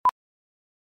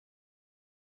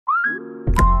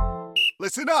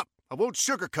Listen up. I won't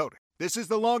sugarcoat it. This is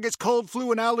the longest cold,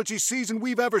 flu, and allergy season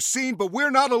we've ever seen, but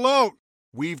we're not alone.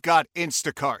 We've got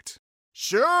Instacart.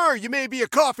 Sure, you may be a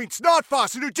coughing snot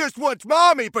faucet who just wants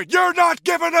mommy, but you're not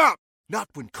giving up. Not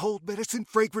when cold medicine,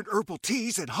 fragrant herbal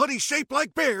teas, and honey shaped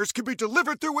like bears can be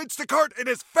delivered through Instacart in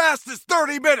as fast as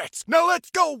 30 minutes. Now let's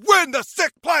go win the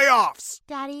sick playoffs.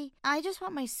 Daddy, I just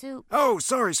want my soup. Oh,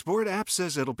 sorry, Sport. App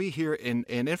says it'll be here in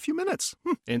a few minutes.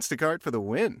 Instacart for the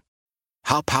win.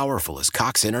 How powerful is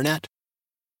Cox Internet?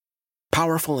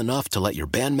 Powerful enough to let your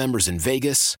band members in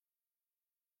Vegas,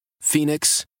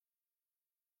 Phoenix,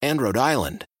 and Rhode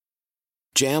Island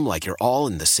jam like you're all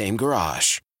in the same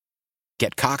garage.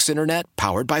 Get Cox Internet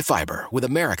powered by fiber with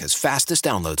America's fastest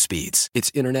download speeds.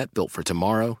 It's internet built for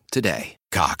tomorrow, today.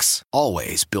 Cox,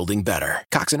 always building better.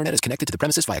 Cox Internet is connected to the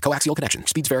premises via coaxial connection.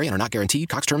 Speeds vary and are not guaranteed.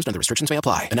 Cox terms and other restrictions may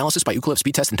apply. Analysis by Ookla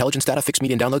Speed Test Intelligence Data. Fixed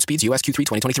median download speeds. US Q3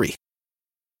 2023.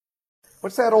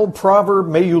 What's that old proverb?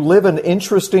 May you live in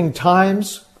interesting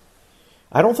times?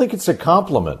 I don't think it's a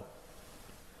compliment.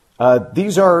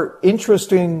 These are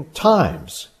interesting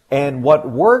times. And what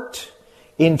worked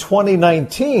in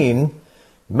 2019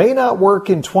 may not work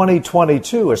in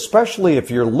 2022, especially if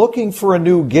you're looking for a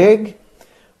new gig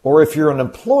or if you're an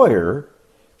employer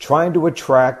trying to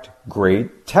attract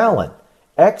great talent.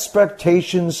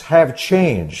 Expectations have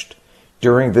changed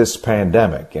during this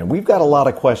pandemic, and we've got a lot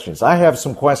of questions. I have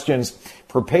some questions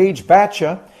for Paige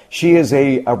Batcha. She is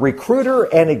a recruiter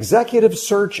and executive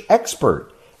search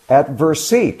expert at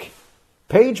Verseek.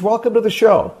 Paige, welcome to the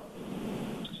show.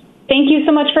 Thank you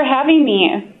so much for having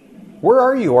me. Where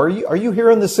are you? Are you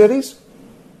here in the cities?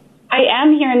 I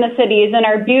am here in the cities in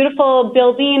our beautiful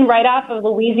building right off of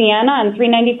Louisiana on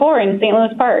 394 in St.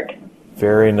 Louis Park.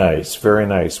 Very nice, very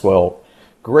nice. Well,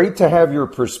 great to have your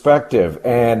perspective.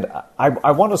 And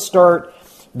I want to start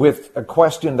with a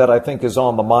question that I think is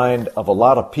on the mind of a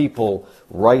lot of people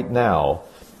right now.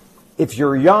 If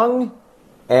you're young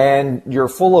and you're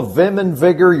full of vim and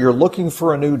vigor, you're looking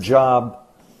for a new job,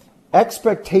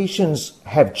 expectations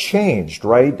have changed,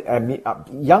 right? I mean,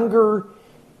 younger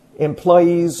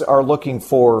employees are looking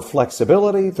for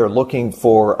flexibility. They're looking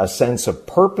for a sense of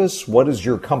purpose. What does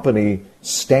your company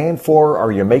stand for?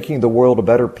 Are you making the world a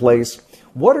better place?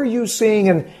 What are you seeing,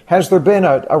 and has there been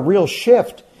a real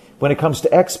shift when it comes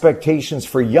to expectations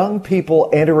for young people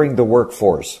entering the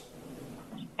workforce?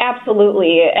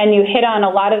 Absolutely. And you hit on a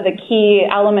lot of the key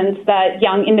elements that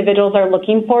young individuals are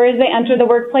looking for as they enter the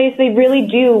workplace. They really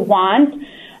do want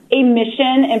a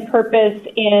mission and purpose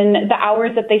in the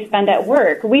hours that they spend at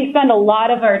work. We spend a lot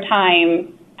of our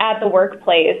time at the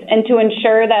workplace, and to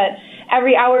ensure that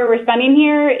every hour we're spending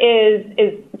here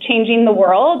is changing the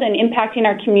world and impacting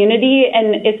our community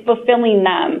and is fulfilling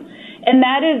them. And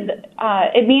that is,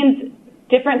 it means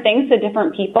different things to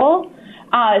different people.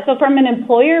 So from an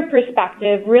employer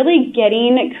perspective, really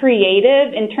getting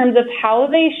creative in terms of how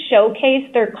they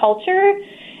showcase their culture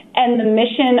and the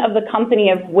mission of the company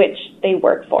of which they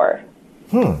work for.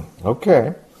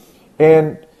 Okay.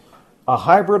 And a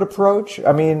hybrid approach?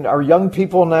 I mean, are young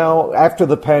people now, after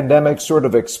the pandemic, sort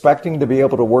of expecting to be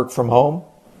able to work from home?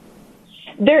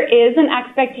 There is an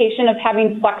expectation of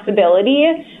having flexibility,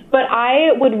 but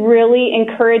I would really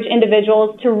encourage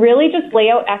individuals to really just lay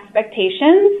out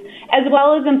expectations, as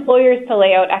well as employers to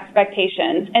lay out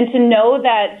expectations, and to know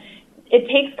that it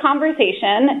takes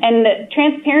conversation and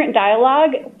transparent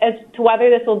dialogue as to whether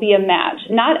this will be a match.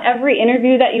 Not every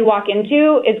interview that you walk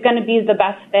into is going to be the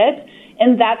best fit,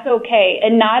 and that's okay.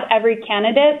 And not every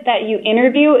candidate that you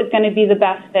interview is going to be the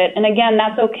best fit. And again,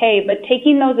 that's okay, but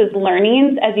taking those as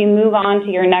learnings as you move on to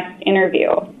your next interview.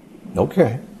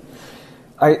 Okay.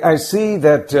 I see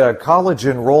that college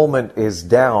enrollment is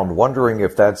down, wondering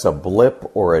if that's a blip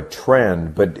or a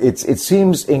trend, but it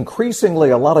seems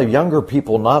increasingly a lot of younger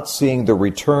people not seeing the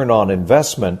return on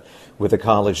investment with a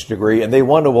college degree, and they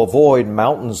want to avoid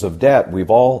mountains of debt. We've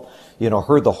all,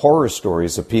 heard the horror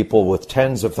stories of people with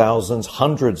tens of thousands,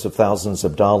 hundreds of thousands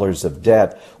of dollars of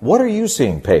debt. What are you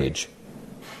seeing, Paige?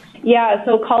 Yeah,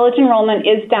 so college enrollment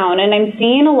is down, and I'm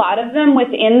seeing a lot of them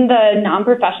within the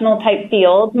non-professional type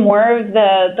fields, more of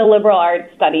the liberal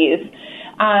arts studies.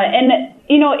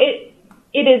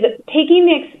 It is taking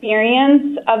the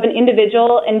experience of an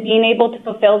individual and being able to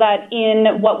fulfill that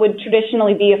in what would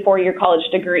traditionally be a four-year college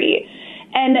degree.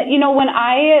 And, when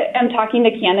I am talking to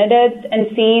candidates and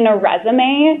seeing a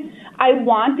resume, I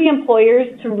want the employers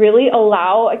to really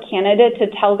allow a candidate to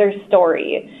tell their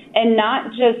story and not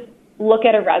just look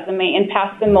at a resume and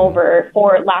pass them over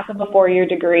for lack of a four-year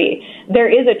degree. There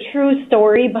is a true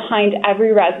story behind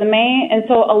every resume, and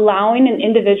so allowing an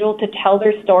individual to tell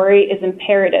their story is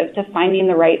imperative to finding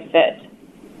the right fit.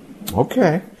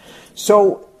 Okay.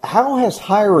 So how has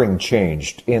hiring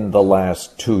changed in the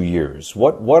last 2 years?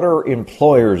 What are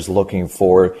employers looking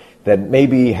for that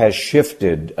maybe has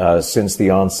shifted since the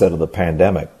onset of the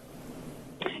pandemic?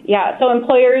 Yeah, so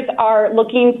employers are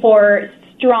looking for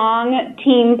strong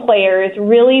team players,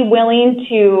 really willing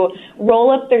to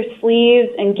roll up their sleeves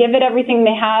and give it everything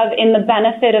they have in the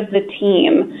benefit of the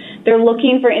team. They're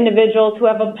looking for individuals who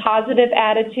have a positive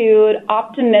attitude,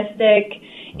 optimistic.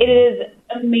 It is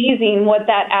amazing what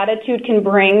that attitude can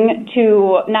bring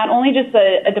to not only just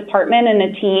a department and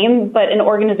a team, but an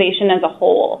organization as a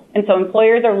whole. And so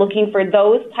employers are looking for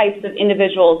those types of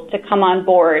individuals to come on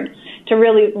board to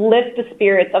really lift the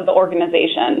spirits of the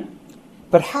organization.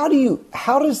 But how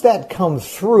does that come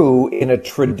through in a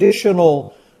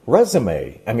traditional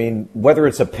resume? I mean, whether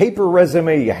it's a paper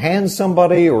resume you hand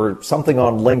somebody or something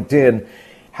on LinkedIn,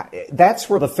 that's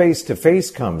where the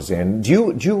face-to-face comes in.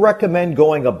 Do you recommend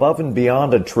going above and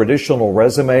beyond a traditional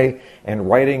resume and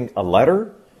writing a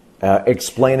letter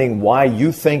explaining why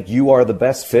you think you are the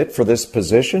best fit for this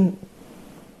position?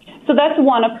 So that's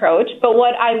one approach, but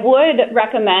what I would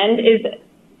recommend is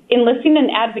enlisting an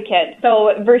advocate.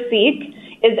 So Verseek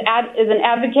is an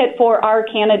advocate for our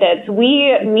candidates.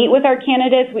 We meet with our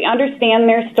candidates, we understand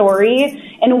their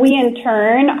story, and we in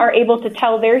turn are able to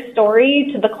tell their story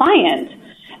to the client.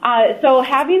 So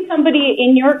having somebody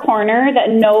in your corner that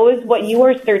knows what you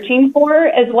are searching for,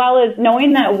 as well as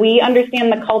knowing that we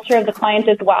understand the culture of the client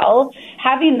as well,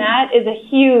 having that is a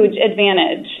huge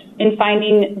advantage in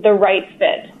finding the right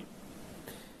fit.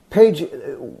 Paige,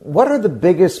 what are the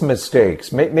biggest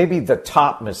mistakes, maybe the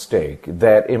top mistake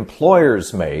that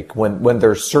employers make when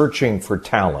they're searching for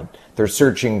talent, they're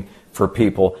searching for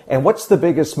people? And what's the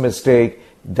biggest mistake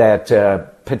that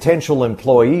potential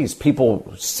employees,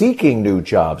 people seeking new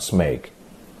jobs, make?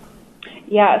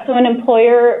 Yeah, so an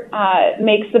employer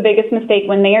makes the biggest mistake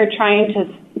when they are trying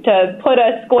to put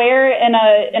a square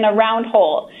in a round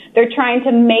hole. They're trying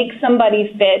to make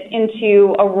somebody fit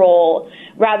into a role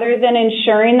rather than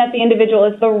ensuring that the individual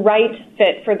is the right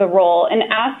fit for the role and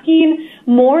asking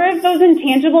more of those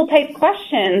intangible type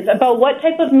questions about what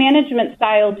type of management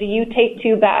style do you take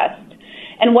to best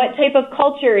and what type of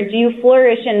culture do you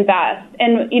flourish in best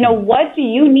and, what do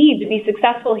you need to be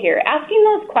successful here? Asking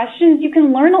those questions, you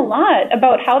can learn a lot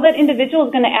about how that individual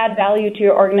is going to add value to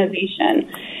your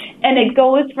organization. And it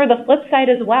goes for the flip side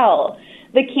as well.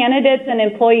 The candidates and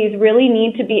employees really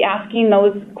need to be asking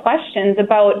those questions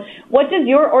about what does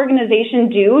your organization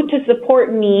do to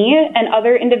support me and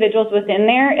other individuals within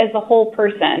there as a whole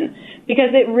person?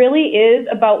 Because it really is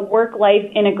about work-life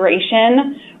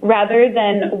integration rather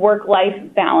than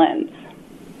work-life balance.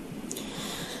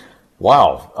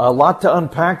 Wow, a lot to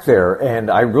unpack there,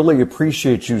 and I really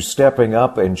appreciate you stepping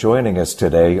up and joining us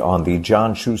today on the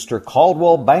John Schuster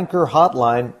Caldwell Banker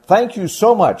Hotline. Thank you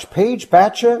so much. Paige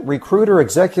Batcha, recruiter,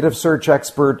 executive search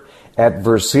expert at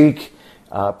Verseek.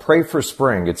 Pray for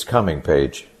spring. It's coming,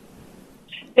 Paige.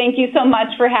 Thank you so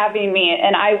much for having me,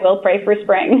 and I will pray for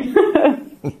spring.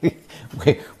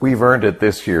 We've earned it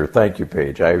this year. Thank you,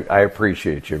 Paige. I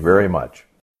appreciate you very much.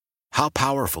 How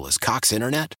powerful is Cox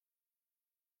Internet?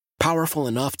 Powerful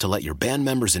enough to let your band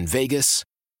members in Vegas,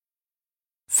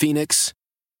 Phoenix,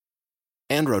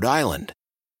 and Rhode Island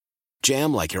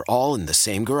jam like you're all in the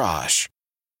same garage.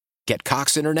 Get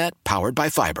Cox Internet powered by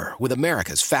fiber with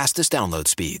America's fastest download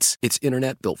speeds. It's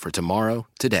internet built for tomorrow,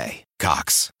 today.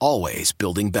 Cox, always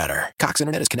building better. Cox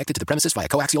Internet is connected to the premises via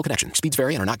coaxial connection. Speeds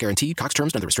vary and are not guaranteed. Cox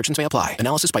terms and other restrictions may apply.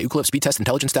 Analysis by Ookla Speed Test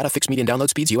Intelligence Data. Fixed median download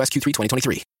speeds. US Q3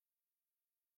 2023.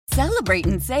 Celebrate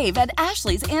and save at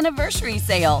Ashley's Anniversary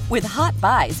Sale. With Hot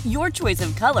Buys, your choice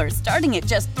of colors starting at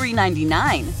just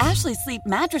 $3.99. Ashley Sleep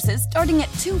mattresses starting at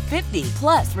 $2.50.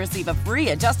 Plus, receive a free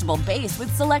adjustable base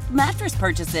with select mattress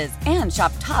purchases. And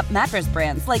shop top mattress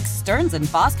brands like Stearns &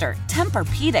 Foster,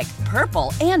 Tempur-Pedic,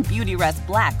 Purple, and Beautyrest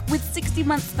Black with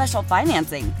 60-month special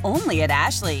financing. Only at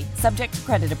Ashley. Subject to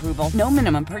credit approval. No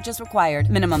minimum purchase required.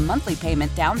 Minimum monthly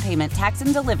payment, down payment, tax,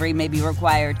 and delivery may be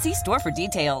required. See store for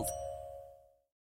details.